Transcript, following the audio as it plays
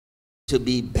to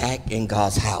be back in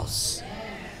God's house.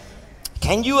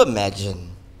 Can you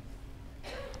imagine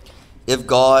if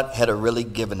God had really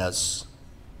given us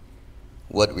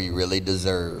what we really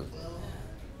deserve?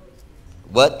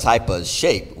 What type of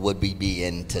shape would we be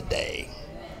in today?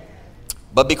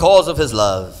 But because of his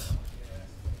love,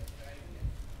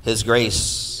 his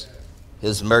grace,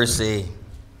 his mercy,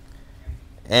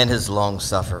 and his long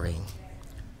suffering,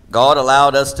 God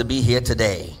allowed us to be here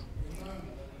today.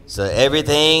 So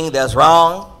everything that's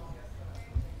wrong,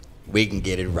 we can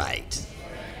get it right.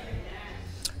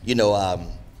 You know, I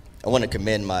want to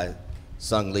commend my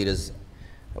song leaders.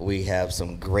 We have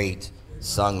some great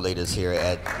song leaders here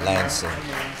at Lansing.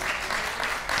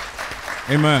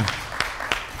 Amen.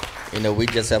 You know, we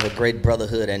just have a great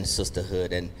brotherhood and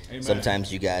sisterhood, and Amen.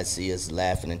 Sometimes you guys see us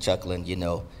laughing and chuckling, you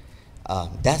know.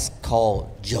 That's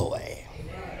called joy.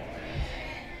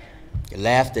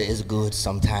 Laughter is good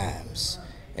sometimes,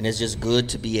 and it's just good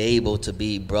to be able to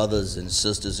be brothers and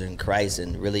sisters in Christ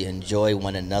and really enjoy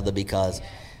one another, because,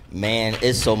 man,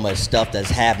 it's so much stuff that's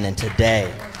happening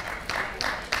today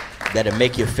that'll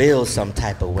make you feel some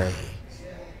type of way.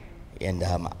 And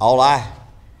all I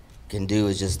can do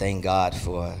is just thank God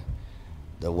for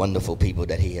the wonderful people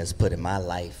that he has put in my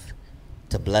life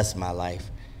to bless my life.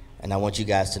 And I want you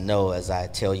guys to know, as I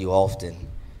tell you often,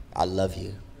 I love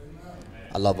you.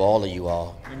 I love all of you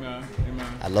all. Amen.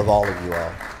 Amen. I love all of you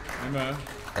all. Amen.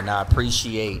 And I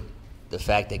appreciate the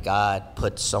fact that God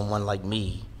put someone like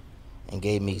me and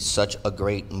gave me such a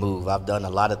great move. I've done a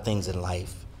lot of things in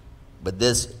life, but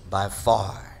this by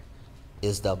far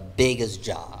is the biggest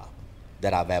job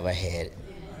that I've ever had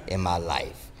in my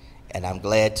life. And I'm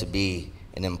glad to be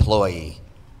an employee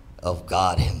of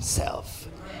God himself,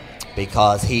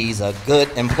 because he's a good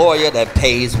employer that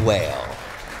pays well.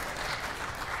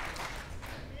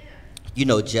 You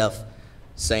know, Jeff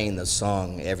sang the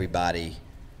song, Everybody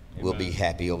Will Be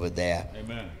Happy over there.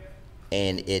 Amen.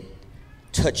 And it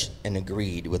touched and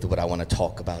agreed with what I want to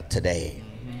talk about today.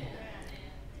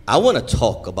 I want to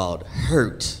talk about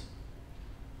hurt,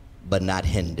 but not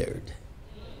hindered.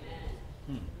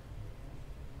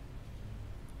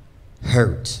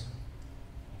 Hurt,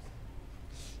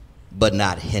 but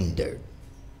not hindered.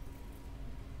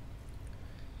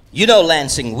 You know,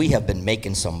 Lansing, we have been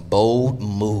making some bold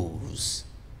moves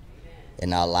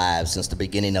in our lives since the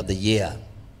beginning of the year.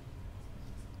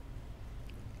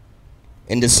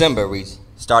 In December, we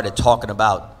started talking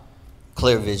about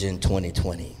Clear Vision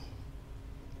 2020.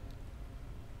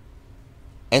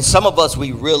 And some of us,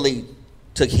 we really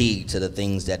took heed to the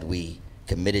things that we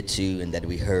committed to and that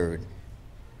we heard.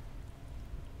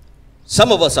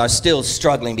 Some of us are still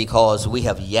struggling because we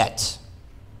have yet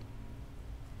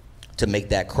to make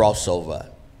that crossover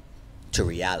to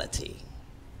reality.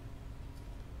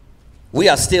 We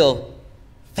are still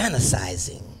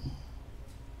fantasizing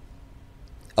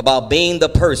about being the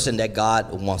person that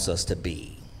God wants us to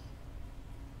be.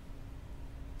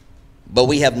 But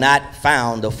we have not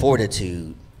found the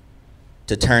fortitude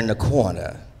to turn the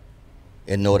corner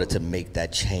in order to make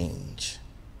that change.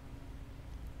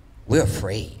 We're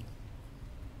afraid.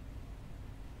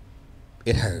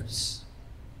 It hurts.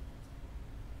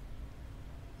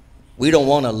 We don't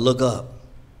want to look up.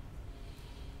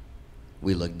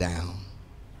 We look down.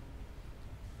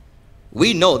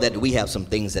 We know that we have some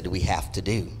things that we have to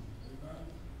do.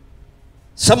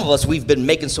 Some of us, we've been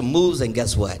making some moves, and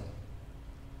guess what?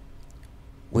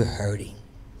 We're hurting.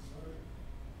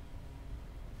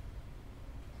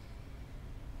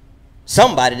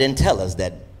 Somebody didn't tell us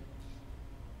that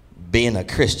being a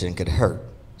Christian could hurt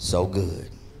so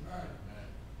good.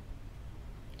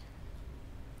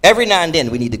 Every now and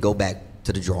then we need to go back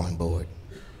to the drawing board.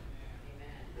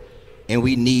 And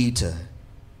we need to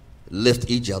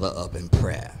lift each other up in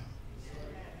prayer.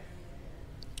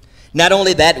 Not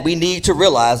only that, we need to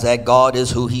realize that God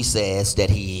is who he says that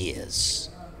he is.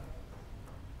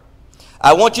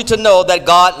 I want you to know that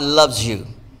God loves you.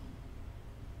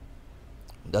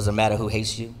 Doesn't matter who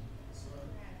hates you.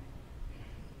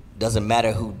 Doesn't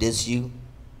matter who diss you.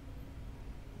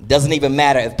 Doesn't even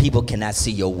matter if people cannot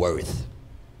see your worth.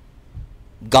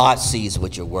 God sees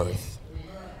what you're worth.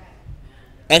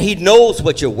 And he knows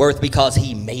what you're worth because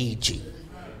he made you.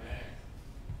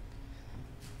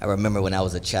 I remember when I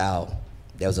was a child,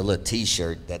 there was a little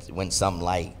t-shirt that went something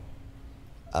like,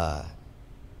 I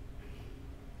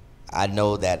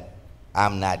know that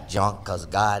I'm not junk because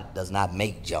God does not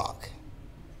make junk.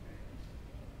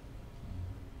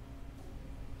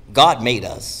 God made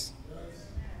us.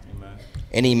 Amen.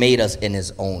 And he made us in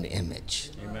his own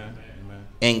image. Amen. Amen.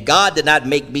 And God did not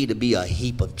make me to be a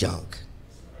heap of junk,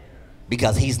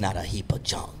 because he's not a heap of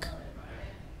junk.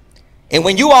 And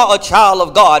when you are a child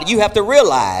of God, you have to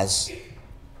realize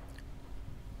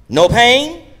no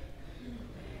pain,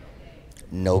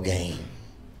 no gain.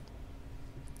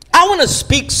 I want to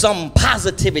speak some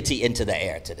positivity into the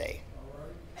air today.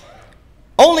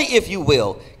 Only if you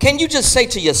will. Can you just say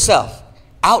to yourself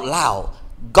out loud,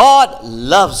 God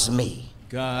loves me.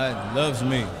 God loves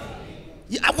me.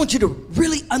 I want you to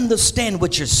really understand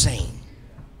what you're saying.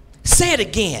 Say it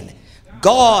again.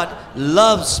 God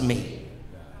loves me.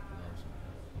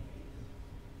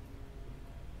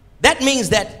 That means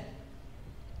that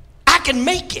I can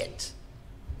make it.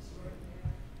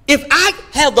 If I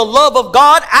have the love of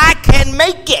God, I can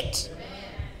make it.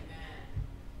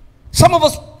 Some of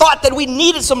us thought that we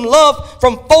needed some love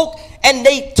from folk, and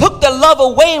they took their love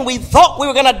away, and we thought we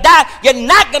were going to die. You're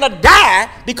not going to die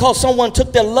because someone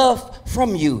took their love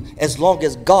from you, as long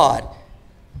as God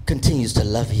continues to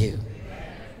love you.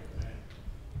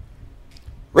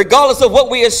 Regardless of what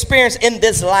we experience in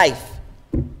this life,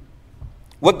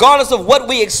 regardless of what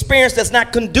we experience that's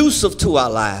not conducive to our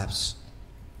lives,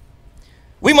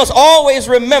 we must always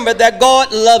remember that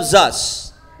God loves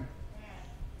us.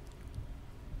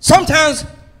 Sometimes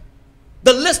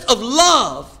the list of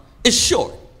love is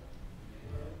short.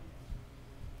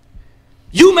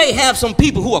 You may have some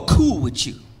people who are cool with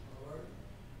you.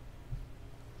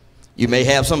 You may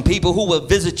have some people who will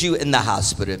visit you in the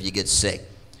hospital if you get sick.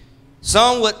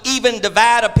 Some would even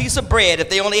divide a piece of bread. If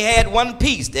they only had one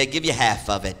piece, they'll give you half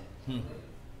of it.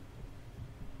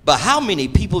 But how many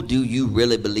people do you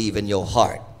really believe in your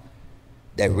heart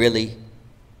that really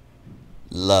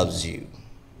loves you?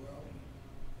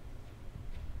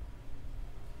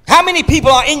 How many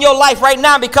people are in your life right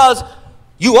now because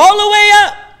you all the way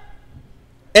up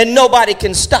and nobody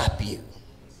can stop you?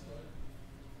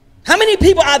 How many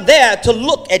people are there to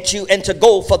look at you and to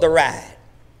go for the ride?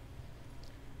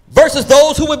 Versus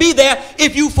those who would be there,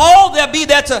 if you fall, they'll be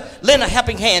there to lend a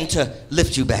helping hand to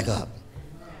lift you back up.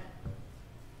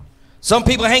 Some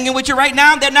people are hanging with you right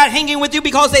now. They're not hanging with you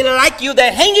because they like you.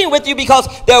 They're hanging with you because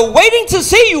they're waiting to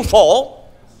see you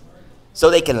fall so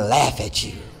they can laugh at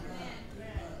you.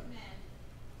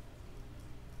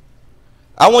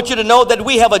 I want you to know that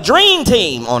we have a dream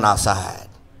team on our side.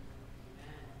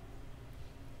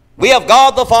 We have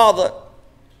God the Father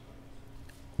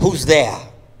who's there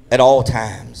at all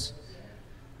times.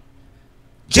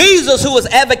 Jesus, who is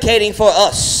advocating for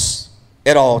us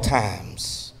at all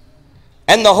times.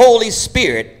 And the Holy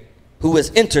Spirit, who is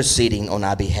interceding on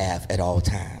our behalf at all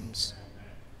times.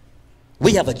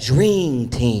 We have a dream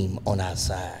team on our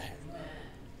side.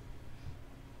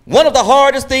 One of the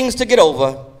hardest things to get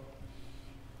over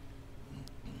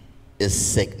is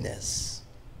sickness.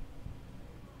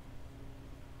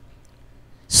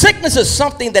 Sickness is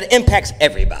something that impacts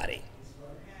everybody.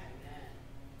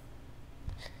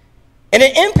 And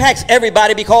it impacts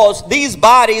everybody because these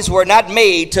bodies were not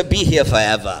made to be here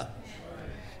forever.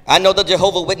 I know the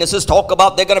Jehovah's Witnesses talk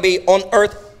about they're going to be on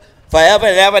earth forever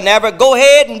and ever and ever. Go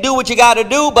ahead and do what you got to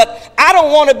do, but I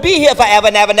don't want to be here forever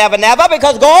and ever and ever and ever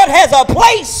because God has a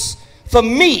place for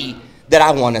me that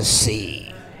I want to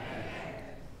see.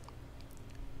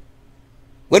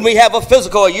 When we have a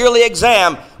physical or yearly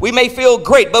exam, we may feel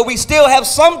great, but we still have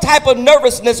some type of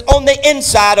nervousness on the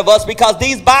inside of us because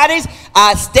these bodies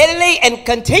are steadily and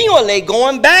continually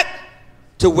going back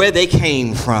to where they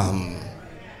came from.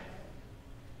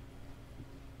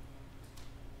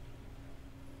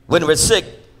 When we're sick,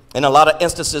 in a lot of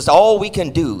instances, all we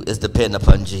can do is depend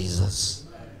upon Jesus.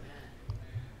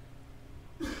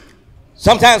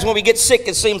 Sometimes when we get sick,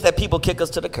 it seems that people kick us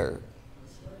to the curb.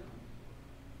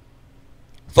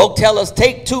 Folk tell us,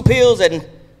 take 2 pills and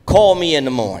call me in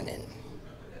the morning.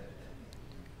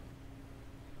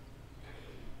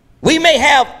 We may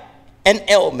have an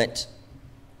ailment,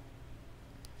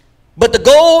 but the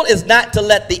goal is not to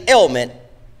let the ailment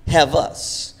have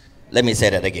us. Let me say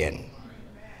that again.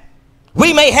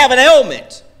 We may have an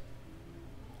ailment,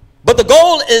 but the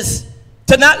goal is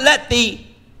to not let the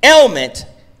ailment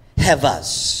have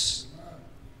us.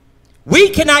 We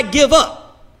cannot give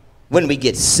up when we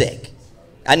get sick.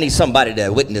 I need somebody to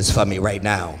witness for me right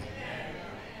now.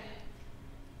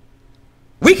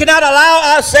 We cannot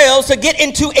allow ourselves to get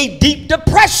into a deep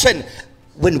depression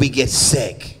when we get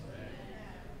sick.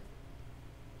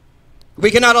 We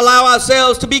cannot allow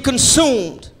ourselves to be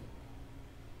consumed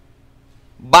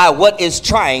by what is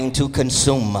trying to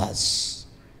consume us.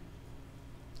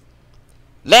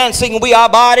 Lansing, we are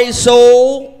body,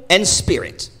 soul, and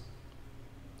spirit.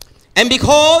 And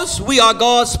because we are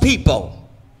God's people,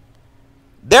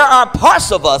 there are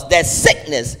parts of us that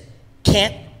sickness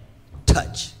can't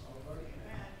touch.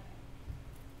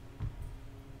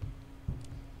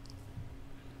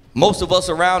 Most of us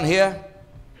around here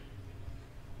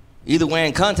either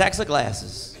wearing contacts or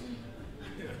glasses.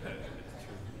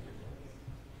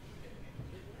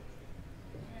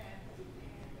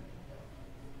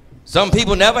 Some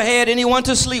people never had anyone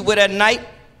to sleep with at night,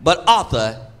 but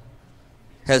Arthur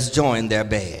has joined their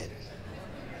bed.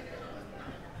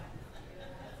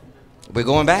 We're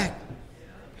going back.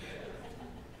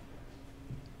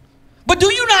 But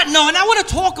do you not know, and I want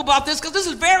to talk about this because this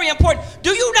is very important. Do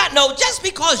you not know just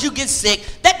because you get sick,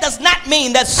 that does not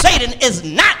mean that Satan is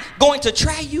not going to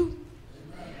try you?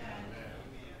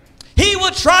 He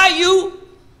will try you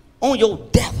on your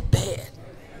deathbed.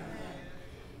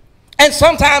 And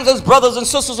sometimes as brothers and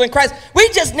sisters in Christ, we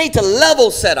just need to level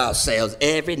set ourselves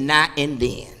every now and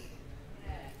then.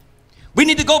 We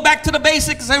need to go back to the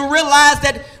basics and realize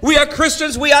that we are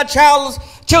Christians, we are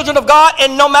children of God,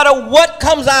 and no matter what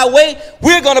comes our way,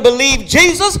 we're going to believe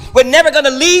Jesus. We're never going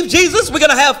to leave Jesus. We're going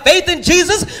to have faith in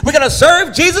Jesus. We're going to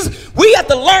serve Jesus. We have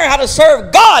to learn how to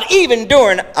serve God even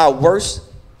during our worst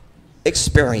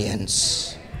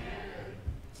experience.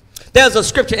 There's a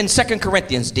scripture in 2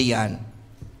 Corinthians, Dion.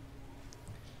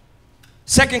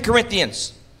 2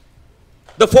 Corinthians,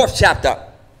 the 4th chapter.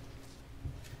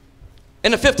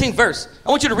 In the 15th verse, I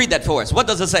want you to read that for us. What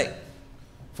does it say?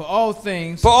 For all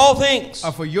things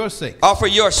are for your sake. Are for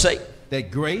your sake.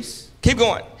 That grace, keep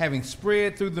going, having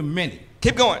spread through the many,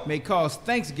 keep going, may cause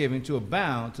thanksgiving to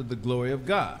abound to the glory of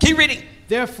God. Keep reading.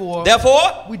 Therefore,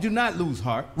 we do not lose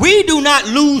heart. We do not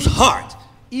lose heart.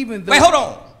 Even though. Wait, hold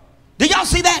on. Do y'all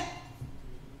see that?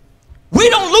 We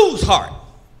don't lose heart.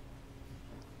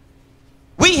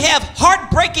 We have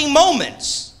heartbreaking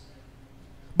moments,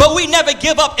 but we never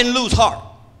give up and lose heart.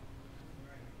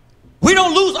 We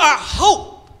don't lose our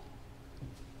hope.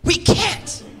 We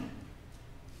can't.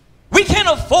 We can't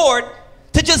afford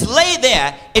to just lay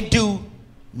there and do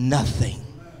nothing.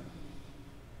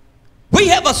 We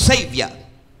have a Savior.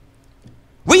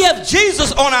 We have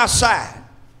Jesus on our side.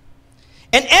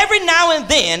 And every now and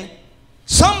then,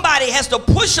 somebody has to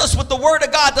push us with the word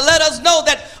of God to let us know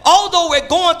that although we're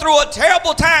going through a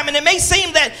terrible time and it may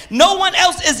seem that no one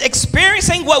else is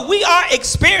experiencing what we are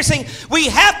experiencing, we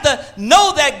have to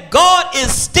know that God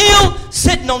is still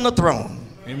sitting on the throne.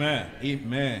 Amen.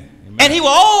 Amen. Amen. And he will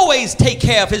always take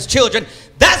care of his children.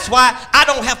 That's why I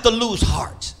don't have to lose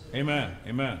heart. Amen.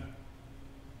 Amen.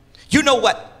 You know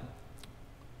what?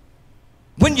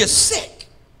 When you're sick,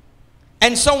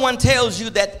 and someone tells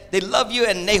you that they love you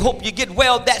and they hope you get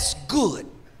well, that's good.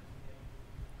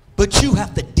 But you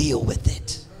have to deal with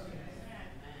it.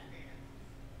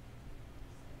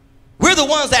 We're the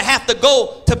ones that have to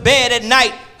go to bed at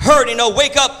night hurting or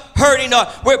wake up hurting, or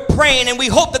we're praying and we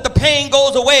hope that the pain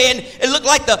goes away and it looks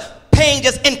like the pain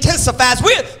just intensifies.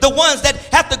 We're the ones that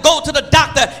have to go to the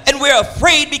doctor and we're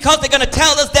afraid because they're going to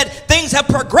tell us that things have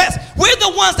progressed. We're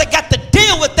the ones that got to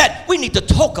deal with that. We need to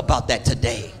talk about that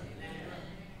today.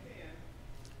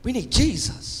 We need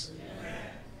Jesus.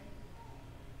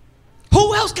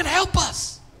 Who else can help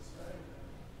us?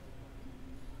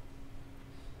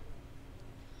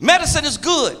 Medicine is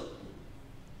good.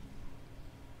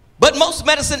 But most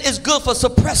medicine is good for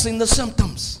suppressing the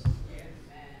symptoms.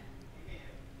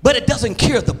 But it doesn't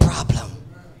cure the problem.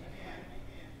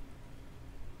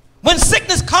 When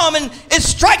sickness comes and it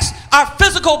strikes our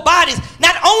physical bodies,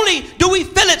 not only do we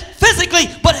feel it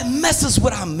physically, but it messes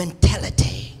with our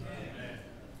mentality.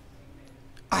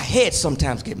 Our heads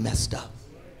sometimes get messed up.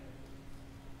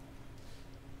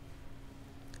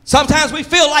 Sometimes we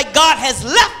feel like God has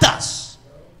left us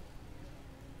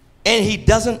and he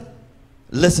doesn't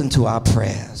listen to our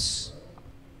prayers.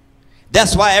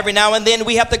 That's why every now and then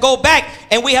we have to go back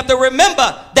and we have to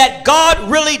remember that God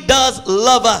really does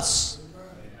love us.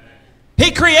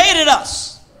 He created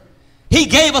us. He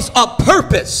gave us a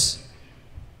purpose.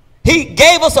 He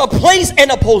gave us a place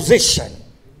and a position.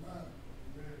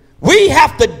 We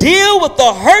have to deal with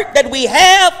the hurt that we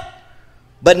have,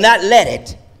 but not let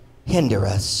it hinder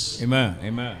us. Amen.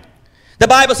 Amen. The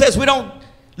Bible says we don't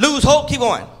lose hope. Keep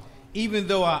going. Even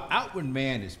though our outward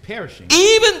man is perishing.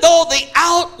 Even though the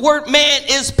outward man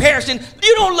is perishing,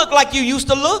 you don't look like you used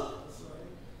to look.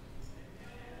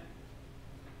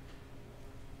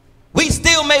 We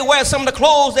still may wear some of the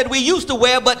clothes that we used to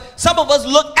wear, but some of us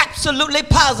look absolutely,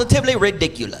 positively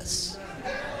ridiculous.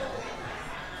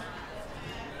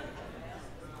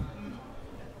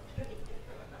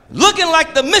 Looking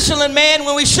like the Michelin man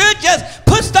when we should just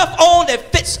put stuff on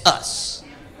that fits us.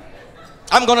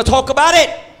 I'm going to talk about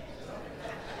it.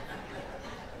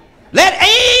 Let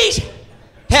age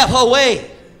have her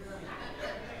way.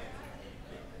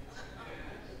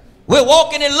 We're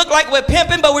walking and look like we're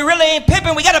pimping, but we really ain't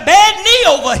pimping. We got a bad knee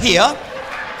over here.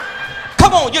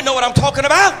 Come on, you know what I'm talking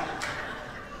about.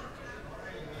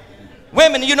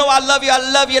 Women, you know I love you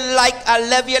like I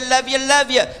love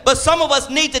you. But some of us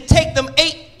need to take them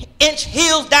 8-inch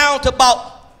heels down to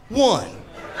about 1.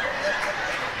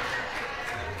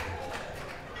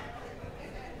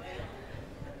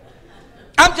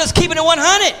 I'm just keeping it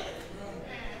 100.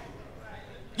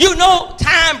 You know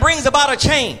time brings about a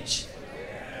change.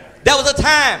 There was a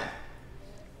time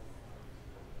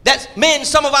that men,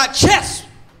 some of our chests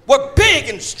were big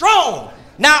and strong.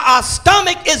 Now our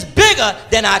stomach is bigger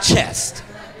than our chest.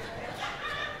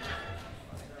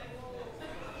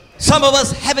 Some of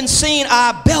us haven't seen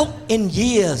our belt in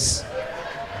years.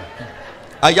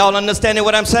 Are y'all understanding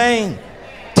what I'm saying?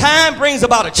 Time brings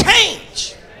about a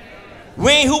change. We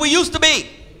ain't who we used to be.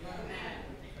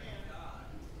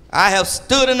 I have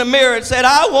stood in the mirror and said,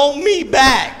 I want me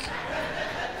back.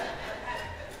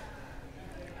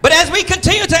 But as we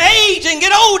continue to age and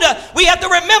get older, we have to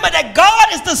remember that God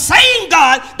is the same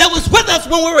God that was with us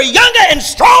when we were younger and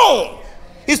strong.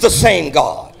 He's the same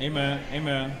God. Amen.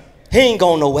 Amen. He ain't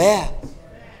going nowhere.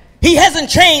 He hasn't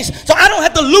changed, so I don't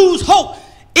have to lose hope.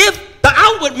 If the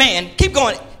outward man, keep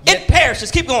going, it perishes,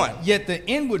 keep going. Yet the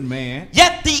inward man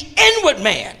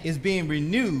is being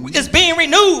renewed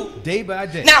day by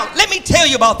day. Now, let me tell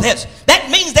you about this. That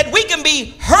means that we can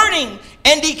be hurting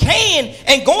and decaying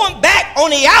and going back on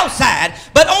the outside,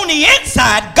 but on the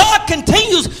inside, God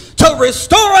continues to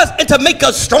restore us and to make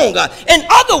us stronger. In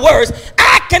other words,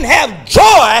 I can have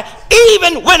joy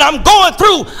even when I'm going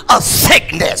through a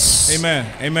sickness.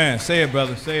 Amen. Amen. Say it,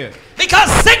 brother. Say it.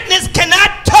 Because sickness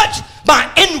cannot touch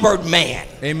my inward man.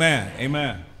 Amen.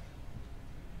 Amen.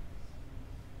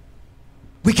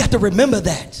 We got to remember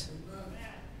that.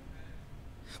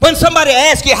 When somebody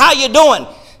asks you how you doing,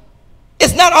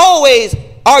 it's not always,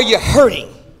 are you hurting?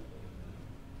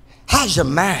 How's your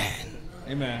mind?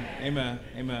 Amen. Amen.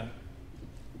 Amen.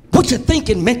 What you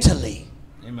thinking mentally?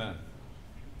 Amen.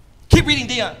 Keep reading,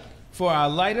 Dion. For our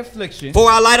light affliction.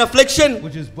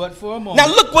 Which is but for a moment. Now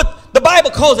look what the Bible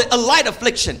calls it, a light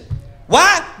affliction.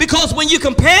 Why? Because when you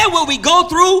compare what we go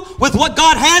through with what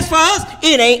God has for us,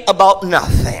 it ain't about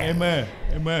nothing. Amen.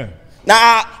 Amen.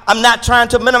 Now, I'm not trying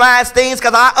to minimize things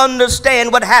because I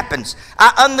understand what happens.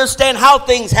 I understand how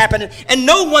things happen, and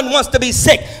no one wants to be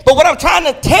sick. But what I'm trying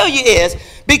to tell you is,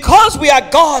 because we are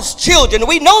God's children,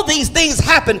 we know these things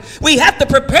happen. We have to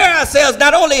prepare ourselves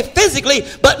not only physically,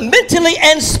 but mentally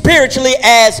and spiritually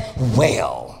as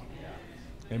well.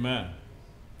 Amen.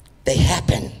 They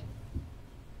happen.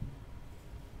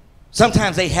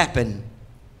 Sometimes they happen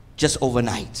just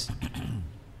overnight.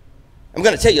 I'm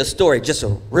going to tell you a story, just a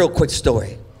real quick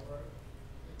story.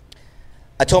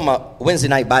 I told my Wednesday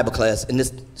night Bible class, and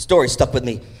this story stuck with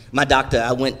me. My doctor,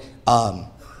 I went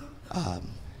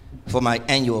for my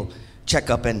annual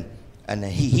checkup, and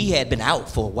he had been out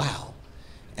for a while.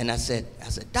 And I said,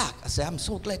 Doc, I'm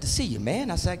so glad to see you,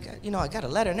 man. I said, I got a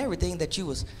letter and everything that you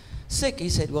was sick. He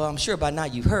said, well, I'm sure by now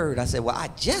you've heard. I said, well, I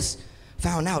just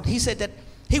found out. He said that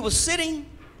he was sitting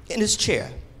in his chair,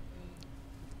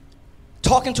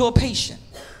 talking to a patient,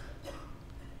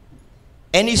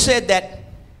 and he said that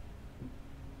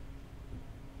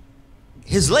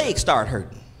his leg started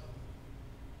hurting,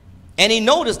 and he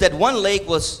noticed that one leg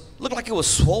looked like it was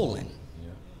swollen,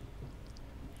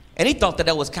 and he thought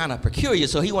that was kind of peculiar,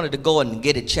 so he wanted to go and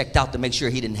get it checked out to make sure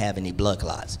he didn't have any blood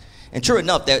clots. And true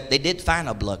enough, they did find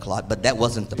a blood clot, but that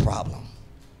wasn't the problem.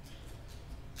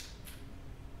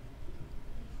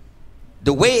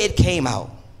 The way it came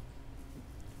out,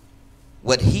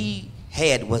 what he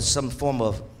had was some form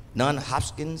of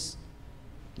non-Hodgkin's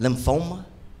lymphoma,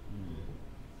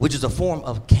 which is a form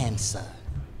of cancer.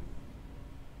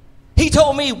 He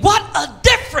told me, what a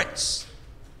difference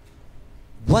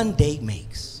one day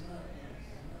makes.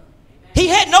 He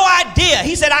had no idea.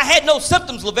 He said, I had no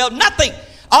symptoms, Levell, nothing.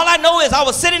 All I know is I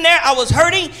was sitting there, I was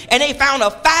hurting, and they found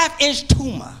a 5-inch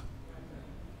tumor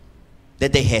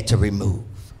that they had to remove.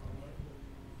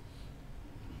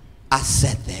 I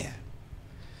sat there.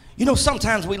 You know,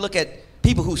 sometimes we look at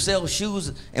people who sell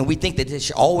shoes and we think that they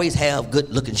should always have good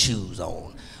looking shoes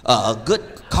on. A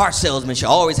good car salesman should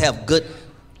always have good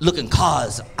looking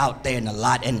cars out there in the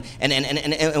lot. And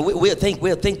we'll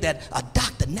think that a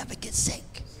doctor never gets sick.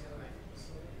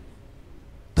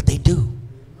 But they do.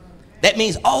 That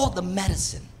means all the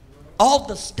medicine, all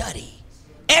the study,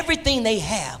 everything they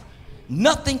have,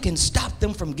 nothing can stop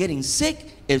them from getting sick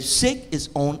if sick is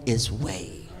on its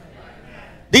way.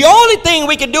 The only thing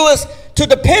we can do is to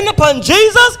depend upon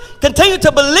Jesus, continue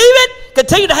to believe it,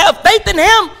 continue to have faith in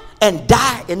him, and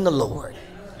die in the Lord.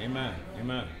 Amen.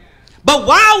 Amen. But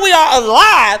while we are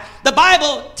alive, the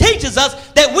Bible teaches us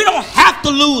that we don't have to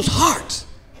lose heart.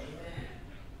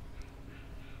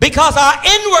 Because our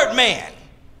inward man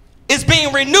is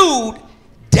being renewed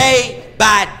day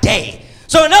by day.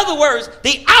 So in other words,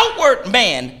 the outward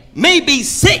man may be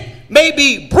sick, may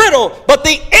be brittle, but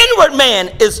the inward man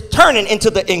is turning into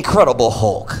the Incredible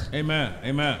Hulk. Amen.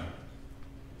 Amen.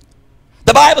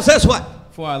 The Bible says what?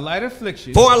 For our light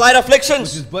affliction, For our light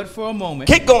afflictions, which is but for a moment,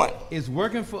 keep going. is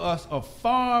working for us a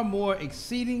far more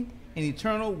exceeding and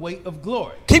eternal weight of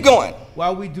glory. Keep going.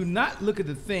 While we do not look at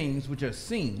the things which are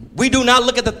seen, We do not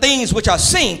look at the things which are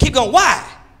seen. Keep going.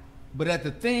 Why? but at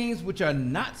the things which are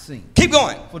not seen. Keep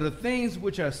going. For the things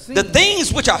which are seen The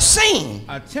things which are seen,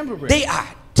 are temporary, they are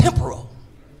temporal.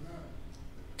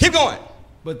 Keep going.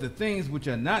 but the things which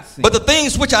are not seen But the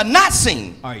things which are not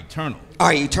seen are eternal.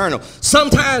 are eternal.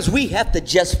 Sometimes we have to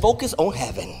just focus on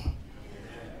heaven.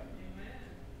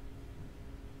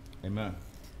 Amen.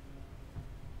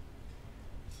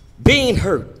 Being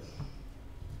hurt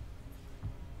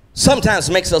sometimes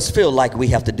makes us feel like we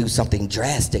have to do something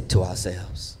drastic to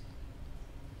ourselves.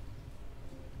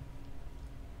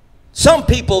 Some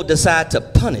people decide to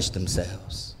punish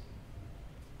themselves.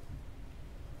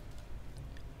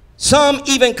 Some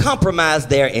even compromise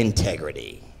their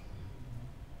integrity.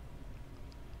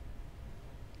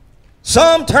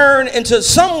 Some turn into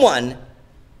someone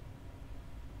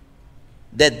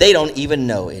that they don't even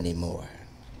know anymore.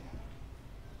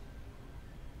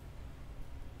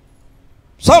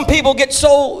 Some people get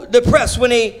so depressed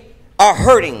when they are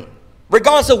hurting,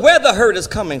 regardless of where the hurt is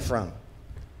coming from.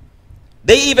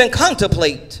 They even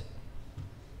contemplate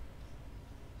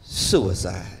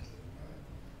suicide.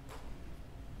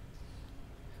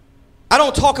 I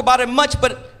don't talk about it much,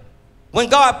 but when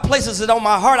God places it on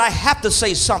my heart, I have to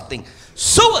say something.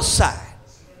 Suicide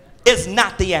is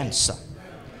not the answer.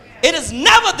 It is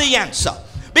never the answer.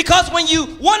 Because when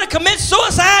you want to commit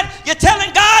suicide, you're telling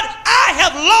God, I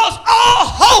have lost all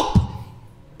hope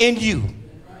in you.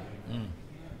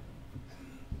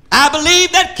 I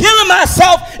believe that killing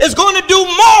myself is going to do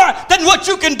more than what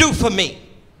you can do for me.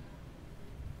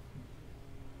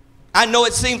 I know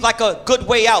it seems like a good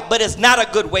way out, but it's not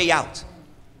a good way out.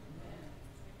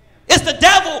 It's the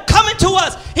devil coming to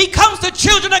us. He comes to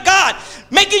children of God,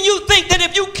 making you think that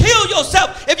if you kill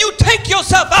yourself, if you take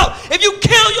yourself out, if you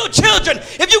kill your children,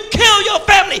 if you kill your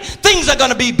family, things are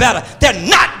going to be better. They're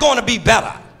not going to be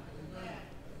better.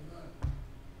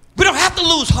 We don't have to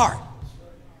lose heart.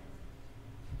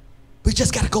 We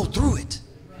just got to go through it.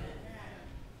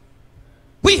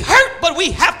 We hurt, but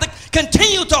we have to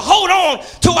continue to hold on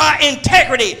to our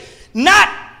integrity, not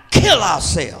kill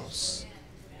ourselves.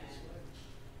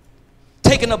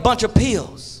 Taking a bunch of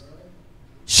pills,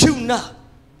 shooting up,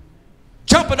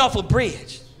 jumping off a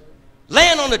bridge,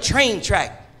 laying on the train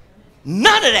track.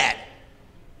 None of that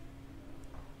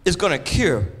is going to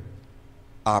cure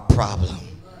our problem.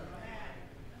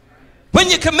 When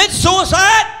you commit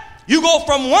suicide, you go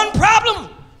from one problem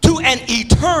to an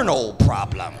eternal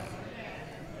problem.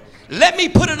 Let me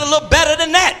put it a little better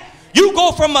than that. You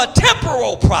go from a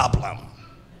temporal problem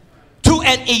to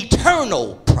an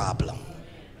eternal problem.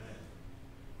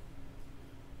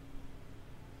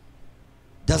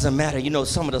 Doesn't matter. You know,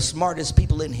 some of the smartest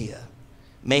people in here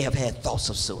may have had thoughts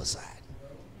of suicide.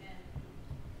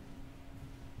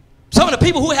 Some of the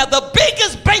people who have the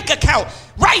biggest bank account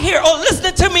right here or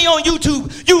listening to me on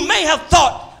YouTube, you may have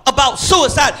thought about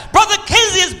suicide. Brother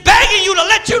Kensey is begging you to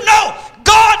let you know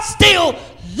God still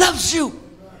loves you.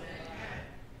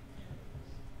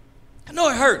 I know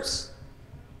it hurts.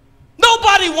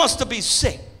 Nobody wants to be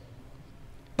sick.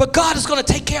 But God is going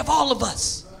to take care of all of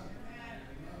us.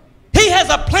 He has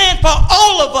a plan for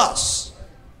all of us.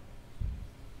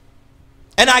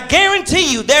 And I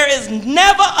guarantee you there is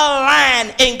never a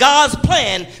line in God's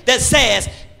plan that says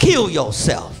kill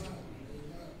yourself.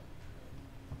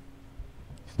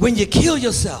 When you kill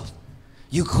yourself,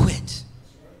 you quit.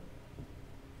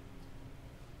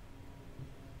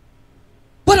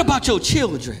 What about your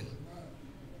children?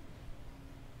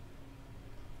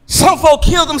 Some folk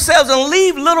kill themselves and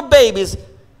leave little babies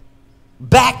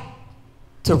back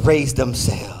to raise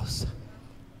themselves.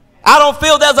 I don't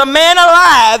feel there's a man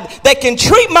alive that can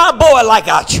treat my boy like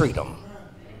I treat him.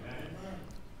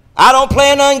 I don't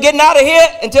plan on getting out of here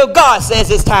until God says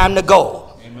it's time to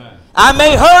go. Amen. I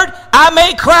may hurt, I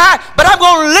may cry, but I'm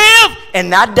going to live and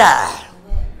not die.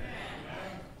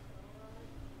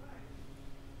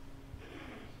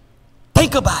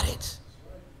 Think about it.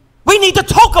 We need to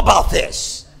talk about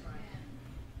this.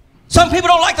 Some people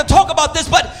don't like to talk about this,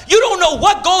 but you don't know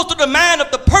what goes through the mind of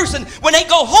the person when they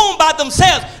go home by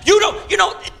themselves. You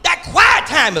know, that quiet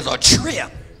time is a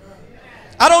trip.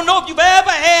 I don't know if you've ever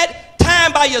had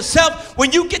time by yourself,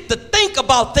 when you get to think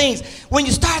about things, when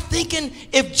you start thinking,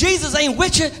 if Jesus ain't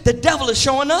with you, the devil is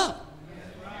showing up.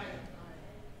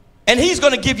 And he's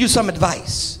going to give you some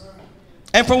advice.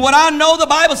 And from what I know, the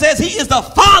Bible says he is the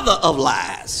father of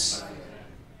lies.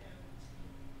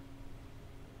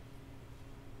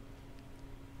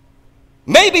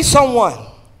 Maybe someone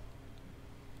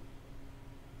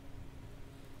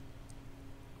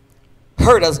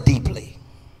hurt us deeply.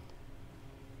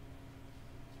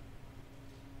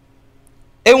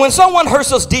 And when someone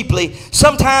hurts us deeply,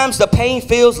 sometimes the pain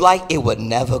feels like it would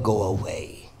never go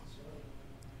away.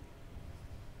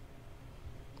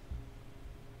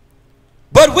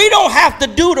 But we don't have to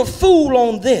do the fool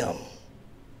on them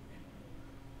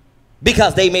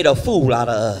because they made a fool out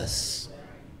of us.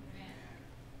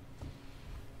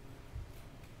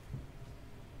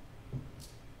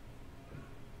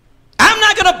 I'm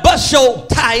not going to bust your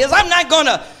tires. I'm not going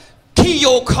to key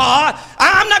your car.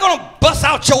 I'm not going to bust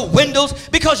out your windows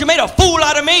because you made a fool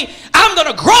out of me. I'm going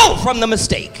to grow from the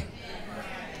mistake.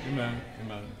 Amen.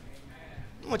 Amen.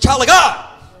 I'm a child of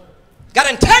God. Got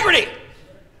integrity.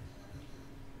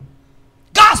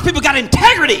 God's people got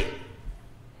integrity.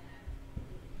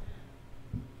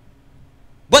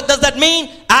 What does that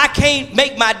mean? I can't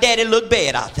make my daddy look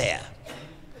bad out there.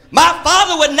 My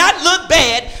father would not look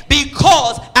bad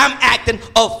because I'm acting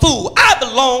a fool. I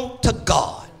belong to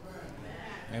God.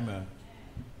 Amen.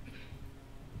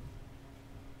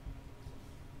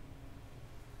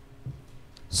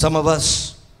 Some of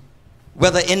us,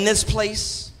 whether in this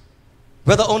place,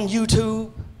 whether on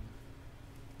YouTube,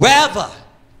 wherever,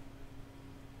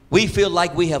 we feel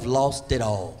like we have lost it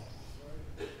all.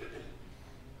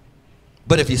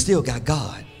 But if you still got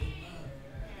God,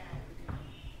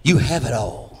 you have it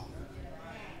all.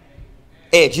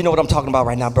 Ed, you know what I'm talking about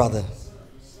right now, brother?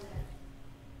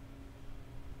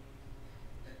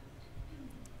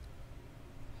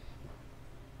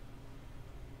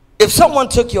 If someone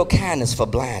took your kindness for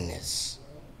blindness,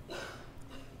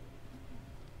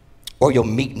 or your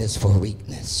meekness for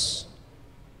weakness,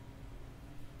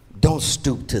 don't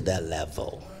stoop to that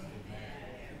level.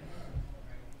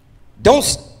 Don't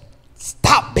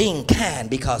stop being kind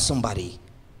because somebody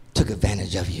took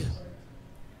advantage of you.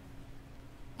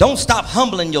 Don't stop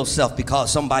humbling yourself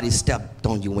because somebody stepped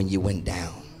on you when you went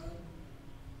down.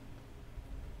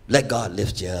 Let God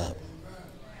lift you up.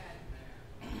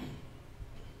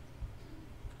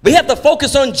 We have to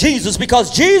focus on Jesus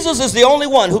because Jesus is the only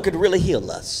one who could really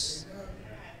heal us.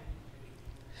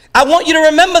 I want you to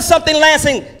remember something,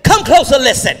 Lansing. Come closer,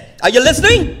 listen. Are you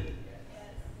listening?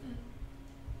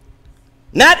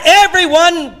 Not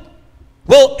everyone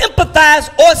will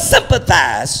empathize or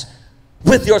sympathize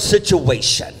with your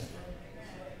situation.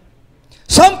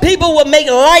 Some people will make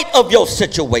light of your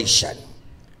situation.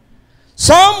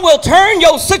 Some will turn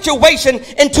your situation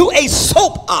into a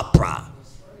soap opera.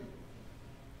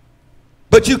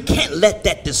 But you can't let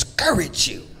that discourage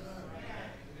you.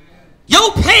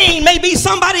 Your pain may be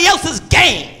somebody else's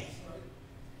gain.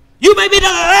 You may be the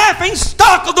laughing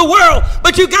stock of the world,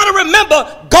 but you got to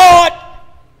remember, God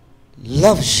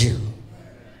loves you.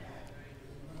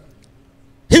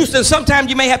 Houston, sometimes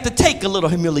you may have to take a little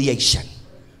humiliation.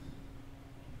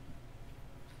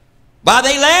 While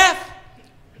they laugh,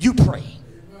 you pray.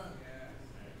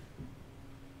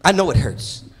 I know it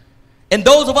hurts. And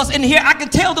those of us in here, I can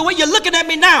tell the way you're looking at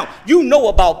me now, you know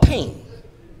about pain.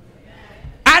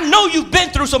 I know you've been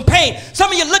through some pain.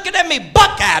 Some of you looking at me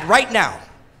buck-eyed right now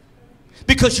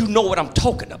because you know what I'm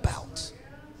talking about.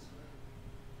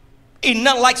 Ain't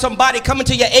nothing like somebody coming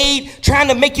to your aid trying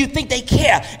to make you think they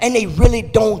care, and they really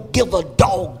don't give a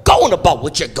doggone about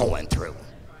what you're going through.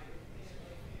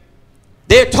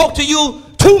 They'll talk to you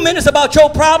 2 minutes about your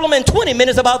problem and 20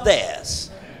 minutes about theirs.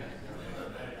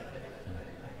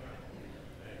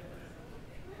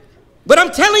 But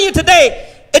I'm telling you today,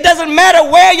 it doesn't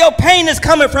matter where your pain is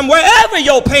coming from, wherever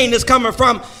your pain is coming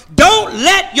from, don't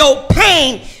let your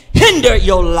pain hinder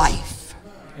your life.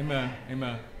 Amen.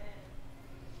 Amen.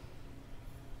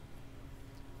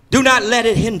 Do not let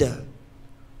it hinder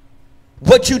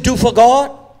what you do for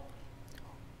God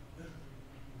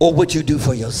or what you do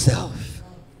for yourself.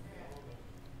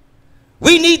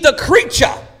 We need the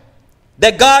creature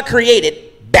that God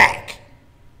created back.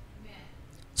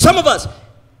 Some of us,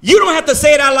 you don't have to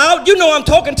say it out loud. You know I'm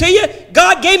talking to you.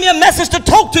 God gave me a message to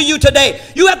talk to you today.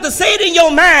 You have to say it in your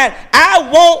mind. I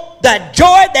want the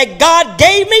joy that God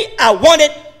gave me. I want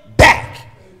it back.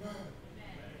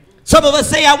 Some of us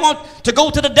say, I want to go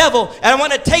to the devil and I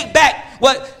want to take back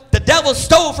what the devil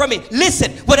stole from me.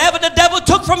 Listen, whatever the devil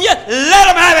took from you, let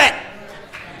him have it.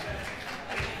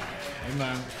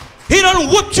 Amen. He done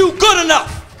whooped you good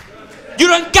enough. You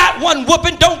done got one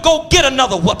whooping, don't go get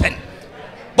another whooping.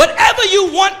 Whatever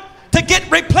you want to get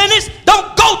replenished,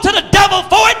 don't go to the devil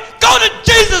for it. Go to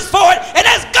Jesus for it and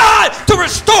ask God to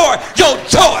restore your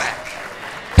joy.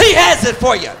 He has it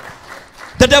for you.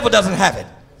 The devil doesn't have it.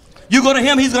 You go to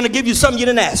him, he's going to give you something you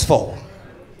didn't ask for.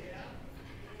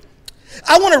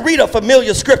 I want to read a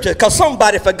familiar scripture because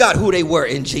somebody forgot who they were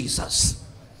in Jesus.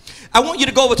 I want you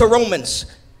to go over to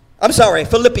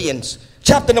Philippians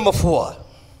chapter number 4.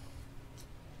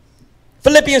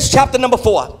 Philippians chapter number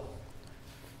 4.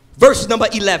 Verse number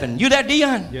 11. You there,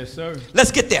 Dion? Yes, sir.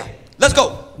 Let's get there. Let's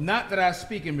go. Not that I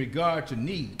speak in regard to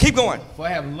need. Keep going. For I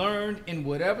have learned in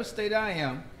whatever state I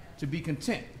am to be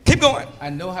content. Keep going. I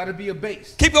know how to be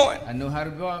abased. Keep going. I know how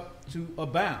to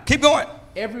abound. Keep going.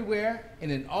 Everywhere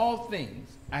and in all things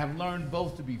I have learned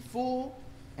both to be full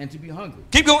and to be hungry.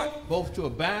 Keep going. Both to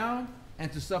abound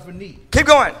and to suffer need. Keep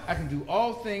going. I can do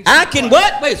all things. I can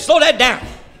what? Wait, slow that down.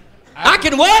 I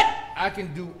can what? I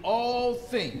can do all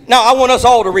things. Now I want us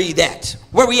all to read that.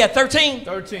 Where we at? 13?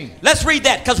 13. Let's read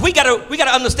that because we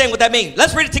gotta understand what that means.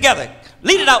 Let's read it together.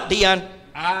 Lead it out, Dion.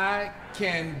 I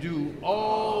can do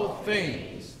all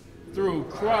things through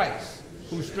Christ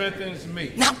who strengthens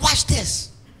me. Now watch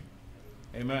this.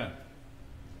 Amen.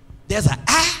 There's an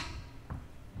I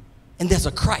and there's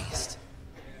a Christ.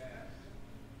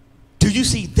 Do you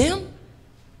see them?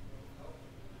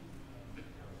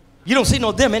 You don't see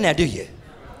no them in there, do you?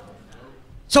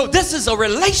 So this is a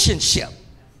relationship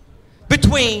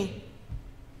between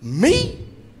me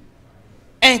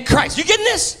and Christ. You getting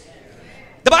this?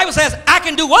 The Bible says I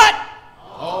can do what?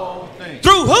 All things.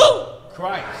 Through who?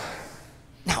 Christ.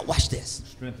 Now watch this.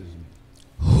 Strengthens me.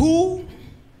 Who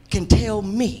can tell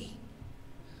me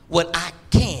what I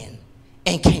can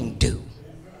and can't do?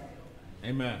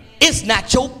 Amen. It's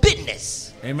not your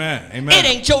business. Amen. Amen. It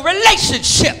ain't your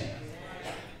relationship.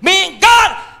 Me and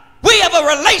God, we have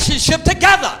a relationship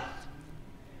together.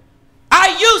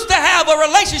 I used to have a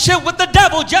relationship with the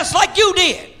devil just like you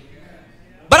did.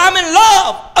 But I'm in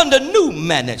love under new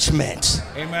management.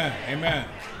 Amen. Amen.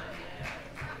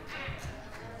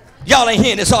 Y'all ain't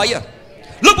hearing this, are you?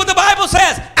 Look what the Bible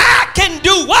says. I can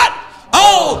do what?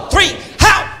 All three.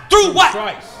 How? Through what?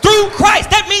 Christ. Through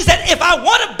Christ. That means that if I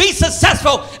want to be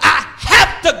successful, I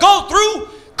have to go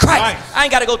through Christ. I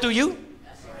ain't got to go through you.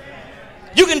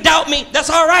 You can doubt me. That's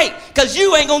all right, because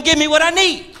you ain't going to give me what I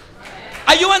need.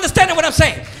 Are you understanding what I'm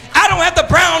saying? I don't have to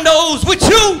brown nose with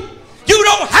you. You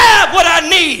don't have what I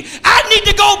need. I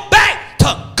need to go back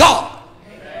to God.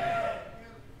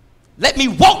 Let me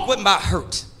walk with my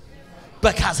hurt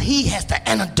because he has the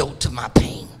antidote to my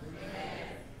pain.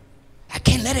 I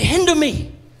can't let it hinder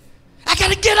me. I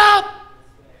got to get up.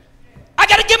 I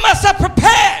got to get myself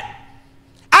prepared.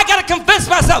 I got to convince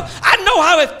myself. I know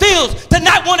how it feels to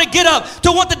not want to get up,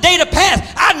 to want the day to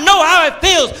pass. I know how it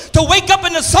feels to wake up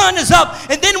and the sun is up.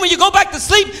 And then when you go back to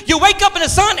sleep, you wake up and the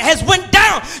sun has went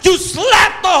down. You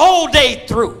slept the whole day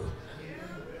through.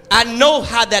 I know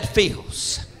how that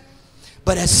feels.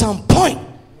 But at some point,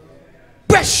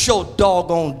 brush your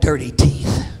doggone dirty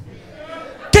teeth.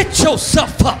 Get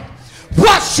yourself up.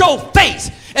 Wash your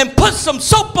face and put some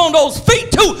soap on those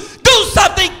feet too. Do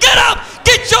something. Get up.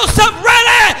 Get yourself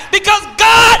ready, because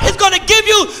God is going to give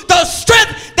you the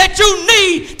strength that you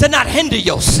need to not hinder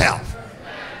yourself.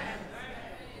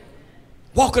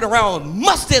 Walking around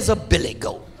musty as a billy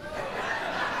goat.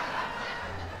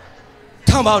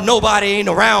 Talking about nobody ain't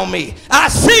around me. I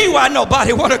see why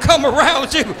nobody want to come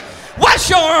around you. Wash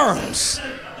your arms.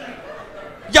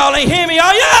 Y'all ain't hear me,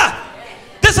 are ya?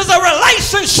 This is a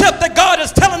relationship that God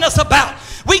is telling us about.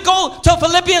 We go to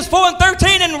Philippians 4 and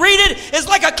 13 and read it. It's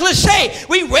like a cliche.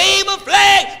 We wave a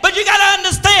flag, but you got to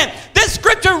understand, this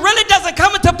scripture really doesn't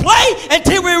come into play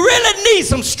until we really need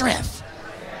some strength.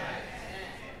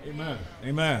 Amen.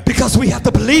 Amen. Because we have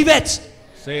to believe it.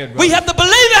 Say it, brother. We have to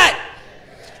believe it.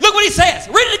 Look what he says.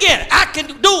 Read it again. I can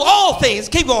do all things.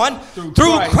 Keep going. Through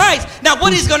Christ. Now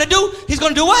what he's going to do? He's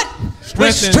going to do what?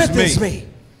 Strengthens me.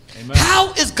 Amen.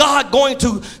 How is God going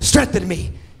to strengthen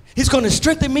me? He's going to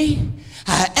strengthen me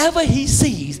however he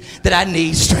sees that I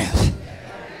need strength.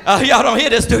 Y'all don't hear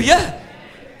this, do you?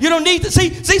 You don't need to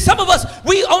see some of us,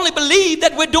 we only believe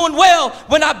that we're doing well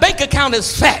when our bank account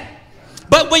is fat.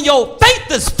 But when your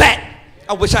faith is fat,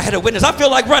 I wish I had a witness. I feel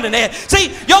like running there.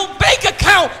 See, your bank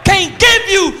account can't give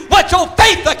you what your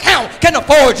faith account can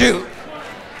afford you.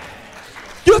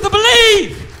 You have to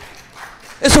believe.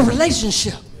 It's a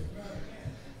relationship.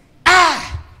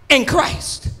 I in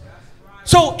Christ.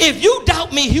 So if you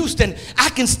doubt me, Houston, I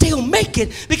can still make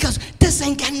it because this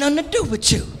ain't got nothing to do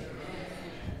with you.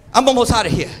 I'm almost out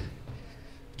of here.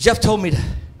 Jeff told me to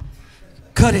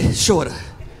cut it shorter.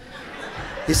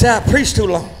 He said, I preached too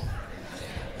long.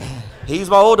 He's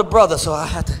my older brother, so I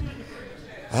have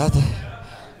to.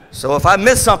 So if I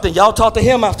miss something, y'all talk to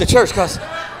him after church, because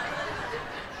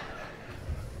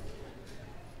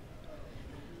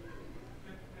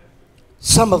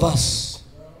some of us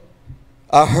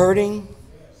are hurting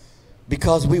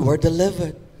because we were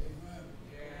delivered.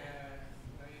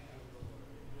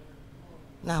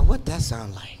 Now, what that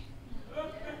sound like?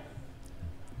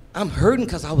 I'm hurting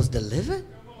because I was delivered?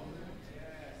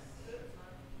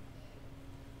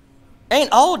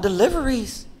 Ain't all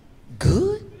deliveries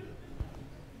good?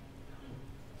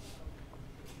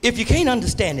 If you can't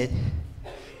understand it,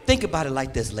 think about it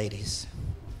like this, ladies.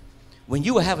 When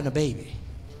you were having a baby,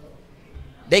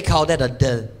 they call that a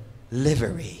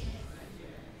delivery.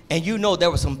 And you know there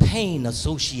was some pain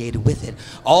associated with it.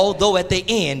 Although at the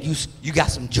end, you got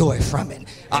some joy from it.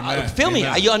 Feel me?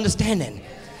 Are you understanding?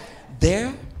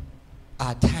 There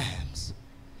are times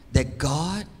that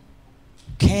God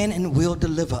can and will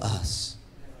deliver us.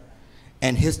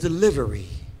 And his delivery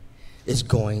is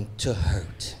going to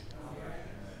hurt.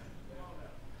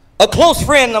 A close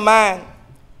friend of mine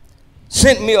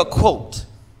sent me a quote.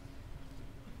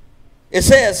 It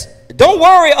says, don't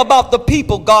worry about the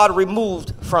people God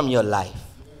removed from your life.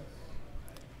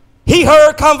 He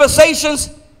heard conversations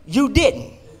you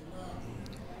didn't,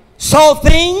 saw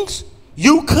things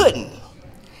you couldn't,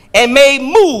 and made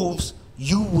moves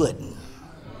you wouldn't.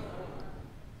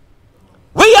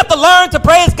 We have to learn to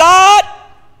praise God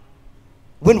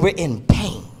when we're in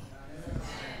pain.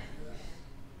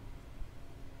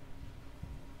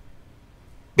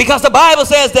 Because the Bible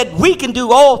says that we can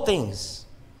do all things,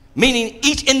 meaning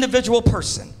each individual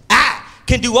person. I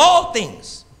can do all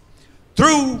things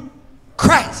through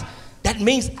Christ. That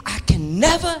means I can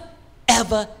never,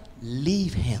 ever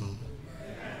leave him.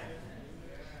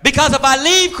 Because if I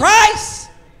leave Christ,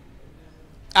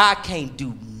 I can't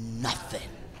do nothing.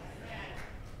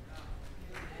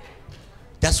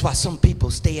 That's why some people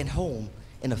stay at home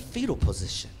in a fetal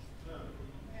position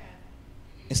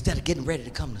instead of getting ready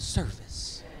to come to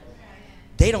service.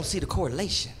 They don't see the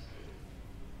correlation.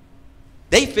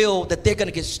 They feel that they're going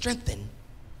to get strengthened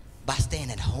by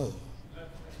staying at home.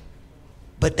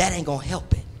 But that ain't going to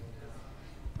help it.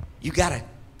 You got to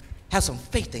have some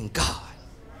faith in God.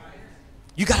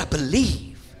 You got to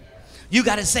believe. You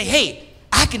got to say, hey,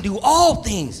 I can do all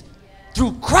things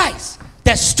through Christ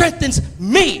that strengthens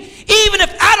me. Even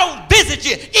if I don't visit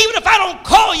you, even if I don't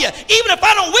call you, even if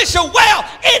I don't wish you well,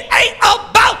 it ain't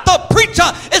about the preacher.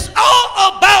 It's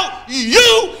all about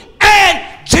you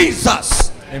and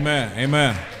Jesus. Amen.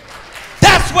 Amen.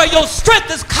 That's where your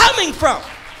strength is coming from.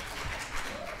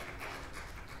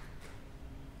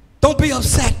 Don't be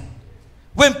upset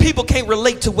when people can't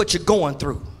relate to what you're going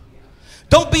through.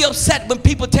 Don't be upset when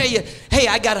people tell you, hey,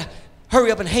 I got to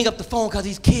hurry up and hang up the phone because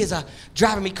these kids are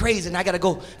driving me crazy and I got to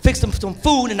go fix them some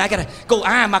food and I got to go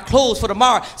iron my clothes for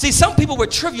tomorrow. See, some people will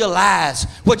trivialize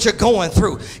what you're going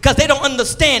through because they don't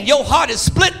understand. Your heart is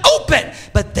split open,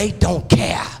 but they don't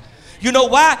care. You know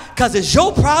why? Because it's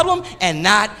your problem and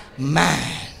not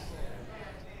mine.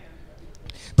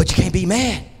 But you can't be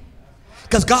mad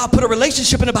because God put a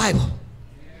relationship in the Bible.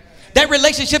 That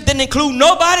relationship didn't include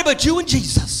nobody but you and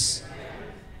Jesus.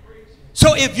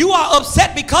 So if you are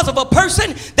upset because of a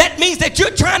person, that means that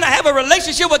you're trying to have a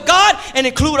relationship with God and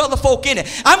include other folk in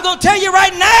it. I'm going to tell you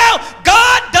right now,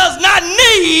 God does not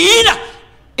need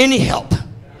any help.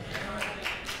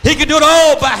 He can do it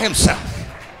all by himself.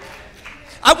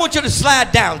 I want you to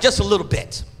slide down just a little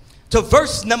bit to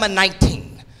verse number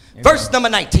 19. Verse number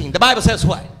 19. The Bible says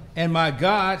what? And my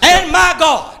God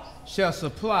shall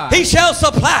supply. He shall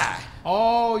supply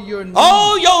all your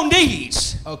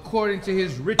needs according to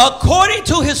his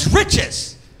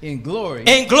riches in glory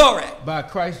by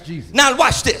Christ Jesus. Now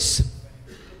watch this.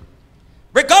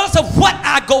 Regardless of what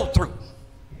I go through,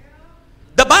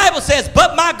 the Bible says,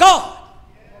 but my God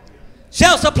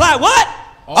shall supply what?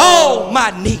 All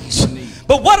my needs.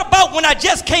 But what about when I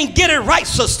just can't get it right,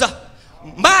 sister?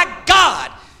 My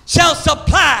God shall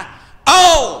supply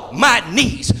all my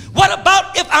needs. What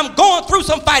about if I'm going through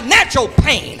some financial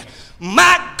pain?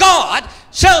 My God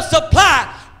shall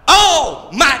supply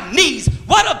all my needs.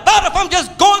 What about if I'm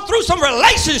just going through some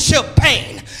relationship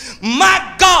pain?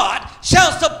 My God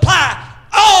shall supply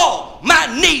all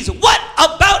my needs. What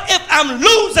about if I'm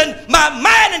losing my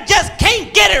mind and just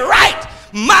can't get it right?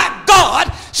 My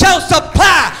God shall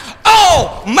supply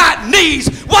all my needs.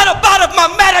 What about if my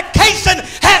medication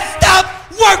has stopped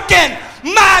working?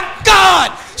 My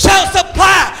God shall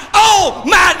supply all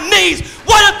my needs.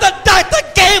 What if the doctor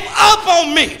gave up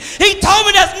on me? He told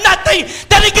me there's nothing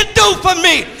that he could do for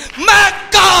me. My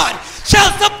God shall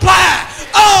supply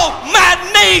all my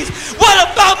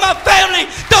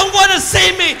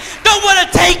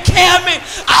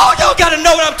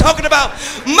I'm talking about.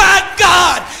 My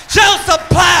God shall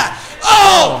supply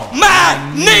all my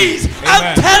needs. Amen.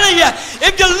 I'm telling you,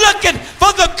 if you're looking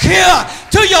for the cure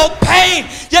to your pain,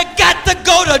 you got to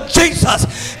go to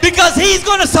Jesus, because he's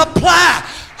going to supply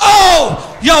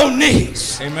all your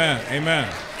needs. Amen. Amen.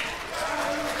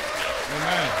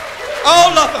 Amen.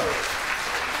 All of them.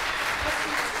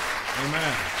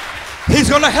 Amen. He's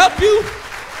going to help you.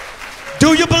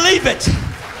 Do you believe it?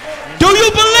 Do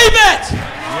you believe it?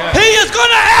 Yes. He is going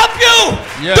to help you.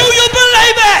 Yes. Do you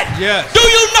believe it? Yes. Do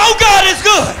you know God is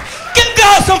good? Give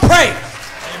God some praise.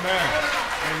 Amen.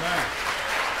 Amen.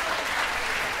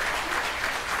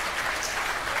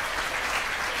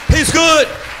 He's good.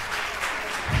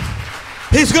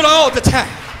 He's good all the time.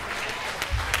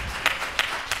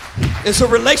 It's a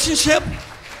relationship.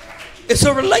 It's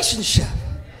a relationship.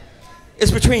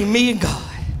 It's between me and God.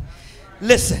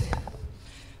 Listen,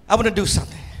 I want to do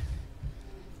something.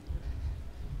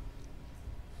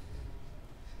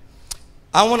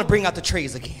 I want to bring out the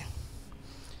trays again.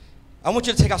 I want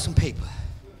you to take out some paper.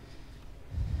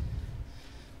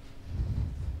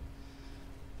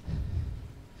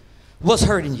 What's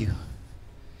hurting you?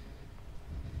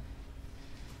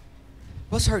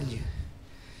 What's hurting you?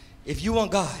 If you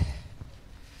want God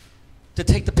to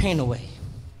take the pain away,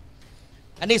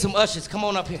 I need some ushers. Come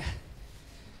on up here.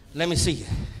 Let me see you.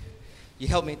 You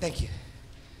help me? Thank you.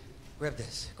 Grab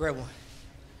this. Grab one.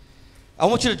 I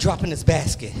want you to drop in this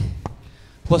basket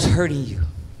what's hurting you.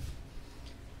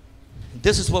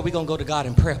 This is what we're going to go to God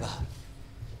in prayer about.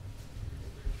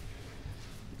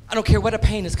 I don't care where the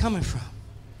pain is coming from.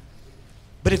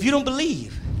 But if you don't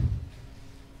believe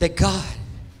that God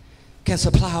can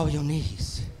supply all your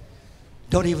needs,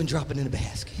 don't even drop it in the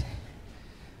basket.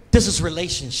 This is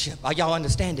relationship. Are y'all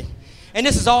understanding? And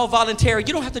this is all voluntary.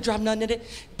 You don't have to drop nothing in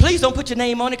it. Please don't put your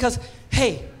name on it, because,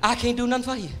 hey, I can't do nothing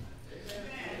for you.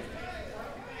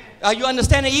 Are you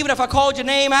understanding? Even if I called your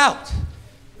name out.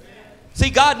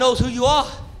 See, God knows who you are,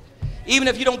 even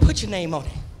if you don't put your name on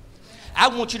it. I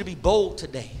want you to be bold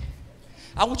today.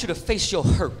 I want you to face your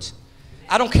hurt.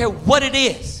 I don't care what it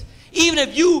is. Even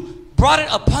if you brought it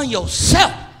upon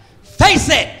yourself, face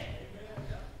it.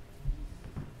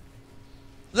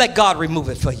 Let God remove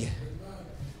it for you.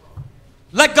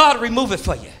 Let God remove it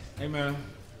for you. Amen.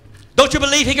 Don't you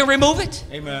believe he can remove it?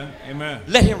 Amen. Amen.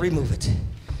 Let him remove it.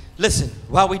 Listen,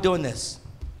 while we're doing this,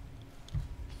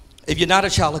 if you're not a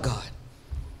child of God,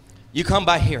 you come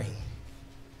by hearing,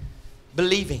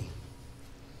 believing,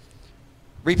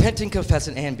 repenting,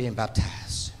 confessing, and being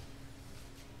baptized.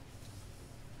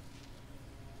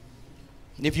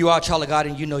 And if you are a child of God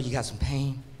and you know you got some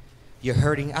pain, you're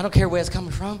hurting, I don't care where it's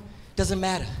coming from, doesn't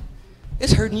matter.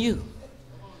 It's hurting you.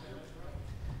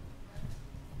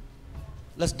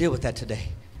 Let's deal with that today.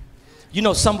 You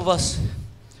know, some of us,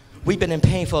 we've been in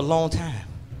pain for a long time,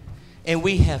 and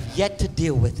we have yet to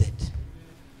deal with it.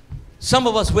 Some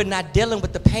of us, we're not dealing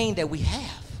with the pain that we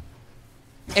have,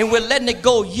 and we're letting it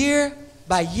go year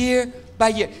by year by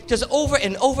year, just over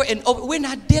and over and over. We're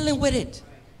not dealing with it.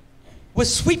 We're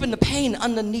sweeping the pain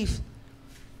underneath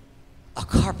a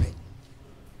carpet.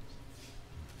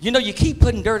 You know, you keep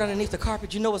putting dirt underneath the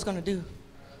carpet, you know what's going to do?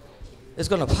 It's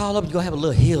going to pile up, and you're going to have a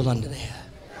little hill under there.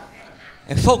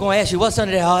 And folk going to ask you, what's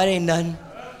under there? Oh, it ain't nothing.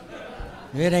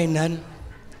 It ain't nothing.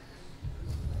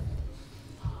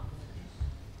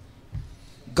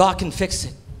 God can fix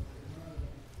it.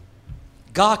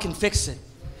 God can fix it.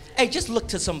 Hey, just look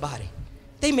to somebody.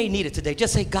 They may need it today.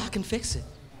 Just say, God can fix it.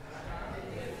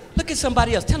 Look at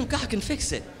somebody else. Tell them God can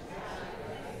fix it.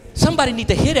 Somebody need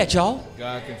to hear that, y'all.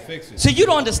 God can fix it. See, you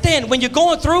don't understand. When you're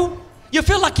going through, you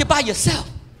feel like you're by yourself.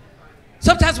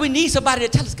 Sometimes we need somebody to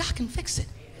tell us God can fix it.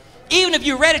 Even if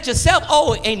you read it yourself,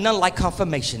 oh, it ain't nothing like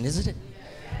confirmation, isn't it?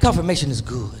 Confirmation is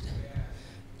good.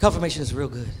 Confirmation is real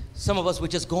good. Some of us, we're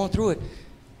just going through it.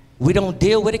 We don't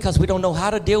deal with it because we don't know how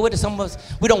to deal with it. Some of us,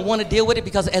 we don't want to deal with it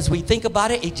because as we think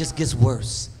about it, it just gets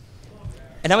worse.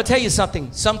 And I'm going to tell you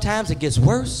something. Sometimes it gets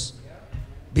worse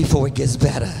before it gets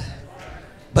better.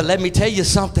 But let me tell you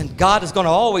something. God is going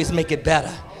to always make it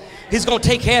better. He's going to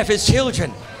take care of his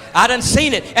children. I done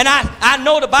seen it. And I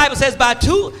know the Bible says by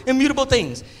two immutable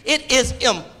things, it is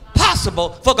impossible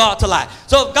for God to lie.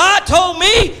 So if God told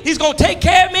me he's going to take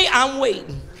care of me, I'm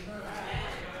waiting.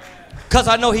 Because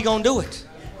I know he's going to do it.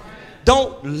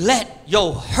 Don't let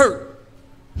your hurt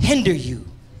hinder you.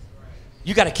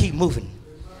 You got to keep moving.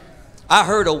 I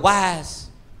heard a wise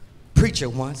preacher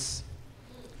once.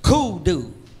 Cool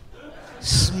dude.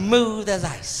 Smooth as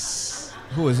ice.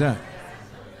 Who is that?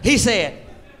 He said,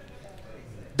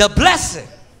 the blessing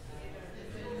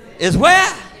is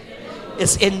where?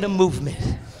 It's in the movement.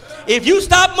 If you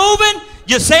stop moving,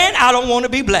 You're saying, I don't want to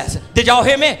be blessed. Did y'all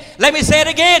hear me? Let me say it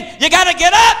again. You got to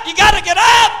get up. You got to get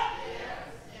up.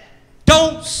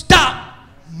 Don't stop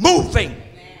moving.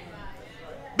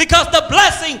 Because the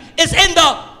blessing is in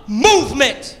the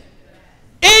movement.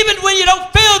 Even when you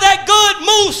don't feel that good,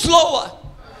 move slower.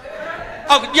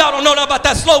 Oh, y'all don't know about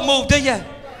that slow move, do you?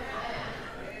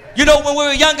 You know, when we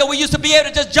were younger, we used to be able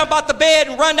to just jump out the bed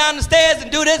and run down the stairs and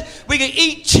do this. We could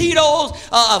eat Cheetos,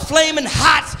 Flaming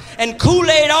Hots, and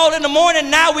Kool-Aid all in the morning.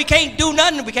 Now we can't do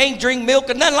nothing. We can't drink milk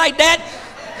or nothing like that.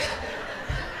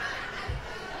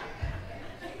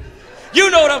 You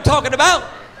know what I'm talking about.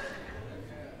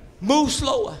 Move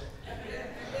slower.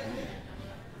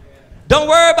 Don't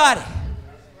worry about it.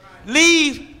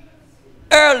 Leave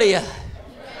earlier.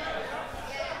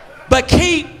 But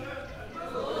keep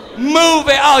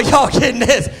moving. Oh, y'all getting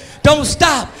this. Don't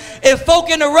stop. If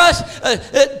folk in a rush,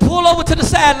 pull over to the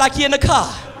side like you're in the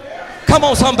car. Come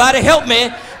on, somebody, help me.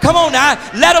 Come on now,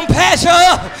 let them pass you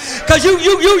up. Because you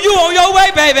on your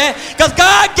way, baby. Because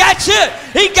God got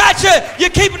you. He got you. You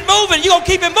keep it moving. You're going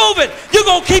to keep it moving. You're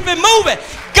going to keep it moving.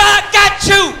 God got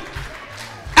you.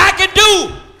 I can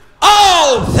do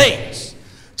all things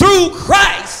through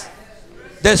Christ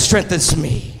that strengthens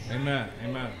me. Amen.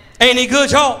 Amen. Ain't he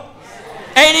good, y'all?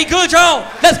 Ain't he good, y'all?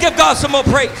 Let's give God some more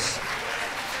praise.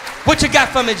 What you got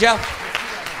for me, Jeff?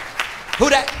 Who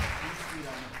that?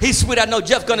 He's sweet. I know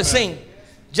Jeff's going to sing.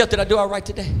 Jeff, did I do all right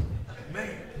today?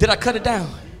 Did I cut it down?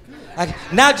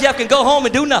 Now Jeff can go home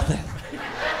and do nothing.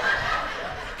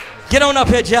 Get on up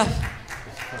here, Jeff.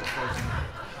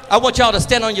 I want y'all to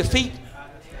stand on your feet.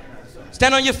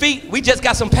 Stand on your feet. We just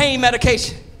got some pain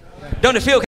medication. Don't it feel